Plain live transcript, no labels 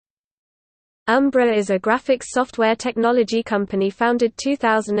Umbra is a graphics software technology company founded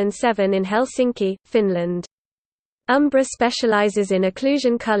 2007 in Helsinki, Finland. Umbra specializes in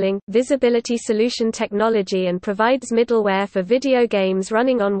occlusion culling, visibility solution technology and provides middleware for video games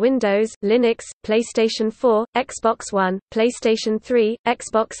running on Windows, Linux, PlayStation 4, Xbox One, PlayStation 3,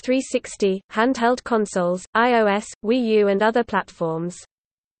 Xbox 360, handheld consoles, iOS, Wii U and other platforms.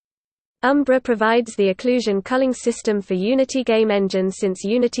 Umbra provides the occlusion culling system for Unity game engine since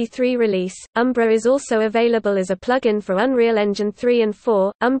Unity 3 release. Umbra is also available as a plugin for Unreal Engine 3 and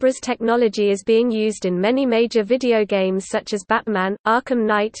 4. Umbra's technology is being used in many major video games such as Batman, Arkham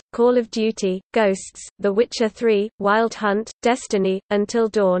Knight, Call of Duty, Ghosts, The Witcher 3, Wild Hunt, Destiny, Until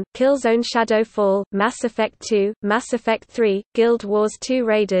Dawn, Killzone Shadow Fall, Mass Effect 2, Mass Effect 3, Guild Wars 2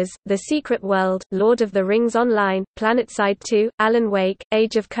 Raiders, The Secret World, Lord of the Rings Online, PlanetSide 2, Alan Wake,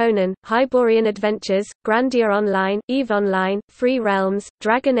 Age of Conan, Hyborian Adventures, Grandia Online, EVE Online, Free Realms,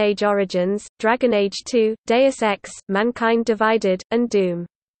 Dragon Age Origins, Dragon Age 2, Deus Ex, Mankind Divided, and Doom.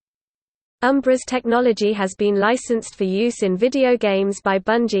 Umbra's technology has been licensed for use in video games by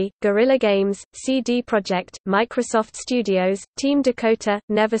Bungie, Guerrilla Games, CD Projekt, Microsoft Studios, Team Dakota,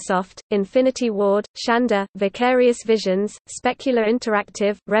 Neversoft, Infinity Ward, Shanda, Vicarious Visions, Specular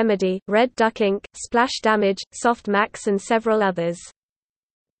Interactive, Remedy, Red Duck Inc., Splash Damage, Softmax and several others.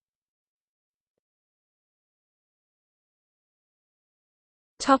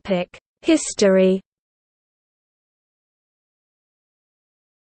 History.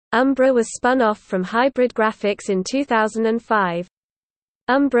 Umbra was spun off from Hybrid Graphics in 2005.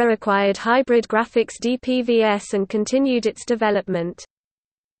 Umbra acquired Hybrid Graphics dPVS and continued its development.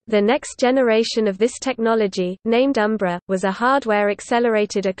 The next generation of this technology, named Umbra, was a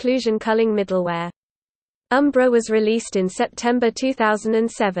hardware-accelerated occlusion culling middleware. Umbra was released in September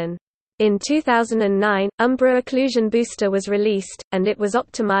 2007. In 2009, Umbra Occlusion Booster was released, and it was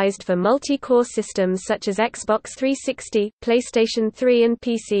optimized for multi-core systems such as Xbox 360, PlayStation 3 and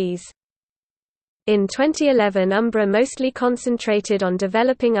PCs. In 2011 Umbra mostly concentrated on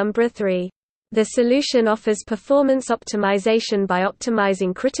developing Umbra 3. The solution offers performance optimization by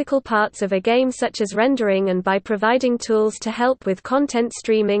optimizing critical parts of a game such as rendering and by providing tools to help with content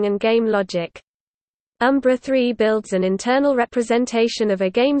streaming and game logic. Umbra 3 builds an internal representation of a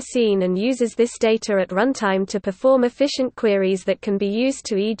game scene and uses this data at runtime to perform efficient queries that can be used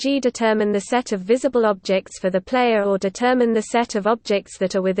to e.g. determine the set of visible objects for the player or determine the set of objects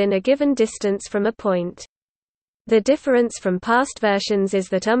that are within a given distance from a point. The difference from past versions is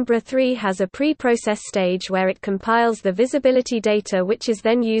that Umbra 3 has a pre-process stage where it compiles the visibility data which is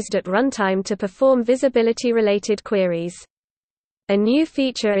then used at runtime to perform visibility-related queries. A new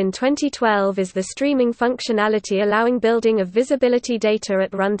feature in 2012 is the streaming functionality allowing building of visibility data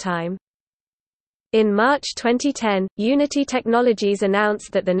at runtime. In March 2010, Unity Technologies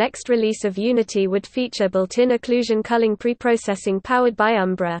announced that the next release of Unity would feature built-in occlusion culling preprocessing powered by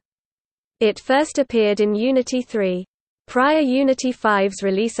Umbra. It first appeared in Unity 3. Prior Unity 5's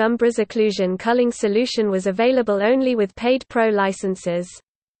release, Umbra's occlusion culling solution was available only with paid Pro licenses.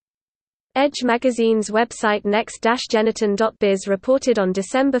 Edge magazine's website next-geniton.biz reported on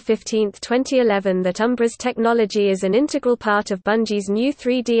December 15, 2011 that Umbra's technology is an integral part of Bungie's new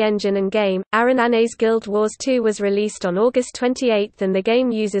 3D engine and game. Aaron Ane's Guild Wars 2 was released on August 28 and the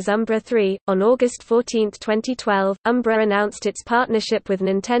game uses Umbra 3. On August 14, 2012, Umbra announced its partnership with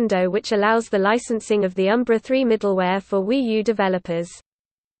Nintendo which allows the licensing of the Umbra 3 middleware for Wii U developers.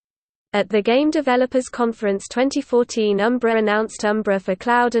 At the Game Developers Conference 2014, Umbra announced Umbra for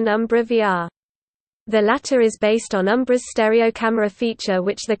Cloud and Umbra VR. The latter is based on Umbra's stereo camera feature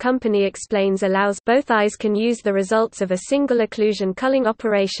which the company explains allows both eyes can use the results of a single occlusion culling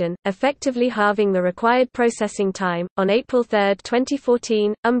operation, effectively halving the required processing time. On April 3,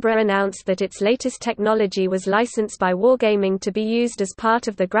 2014, Umbra announced that its latest technology was licensed by Wargaming to be used as part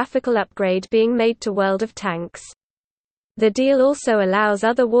of the graphical upgrade being made to World of Tanks. The deal also allows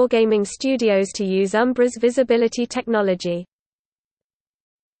other Wargaming studios to use Umbra's visibility technology.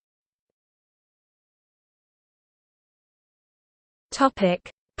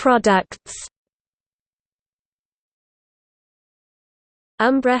 Products.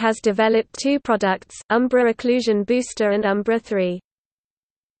 Umbra has developed two products, Umbra Occlusion Booster and Umbra 3.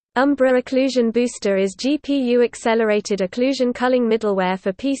 Umbra Occlusion Booster is GPU-accelerated occlusion culling middleware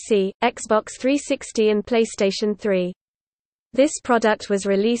for PC, Xbox 360 and PlayStation 3. This product was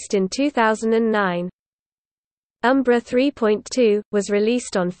released in 2009. Umbra 3.2 was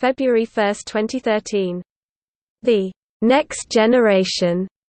released on February 1, 2013. The next generation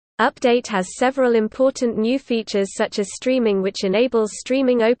Update has several important new features such as streaming, which enables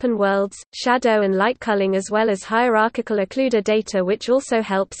streaming open worlds, shadow and light culling, as well as hierarchical occluder data, which also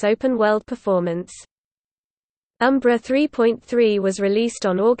helps open world performance. Umbra 3.3 was released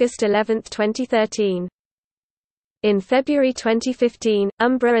on August 11, 2013. In February 2015,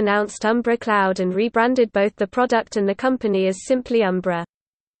 Umbra announced Umbra Cloud and rebranded both the product and the company as simply Umbra.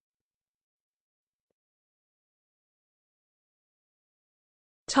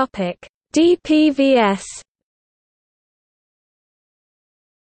 dPVS.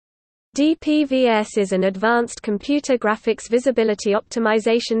 dPVS is an advanced computer graphics visibility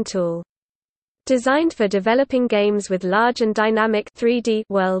optimization tool. Designed for developing games with large and dynamic 3D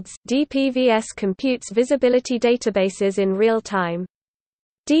worlds, dPVS computes visibility databases in real time.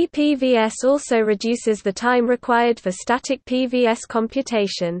 dPVS also reduces the time required for static PVS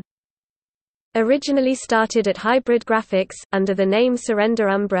computation. Originally started at Hybrid Graphics, under the name Surrender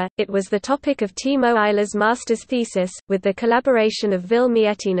Umbra, it was the topic of Timo Eiler's master's thesis, with the collaboration of Ville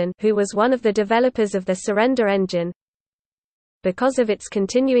Miettinen, who was one of the developers of the Surrender engine. Because of its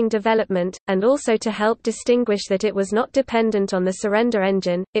continuing development, and also to help distinguish that it was not dependent on the Surrender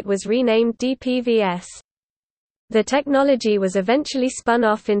engine, it was renamed dPVS. The technology was eventually spun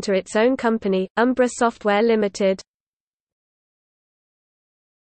off into its own company, Umbra Software Limited.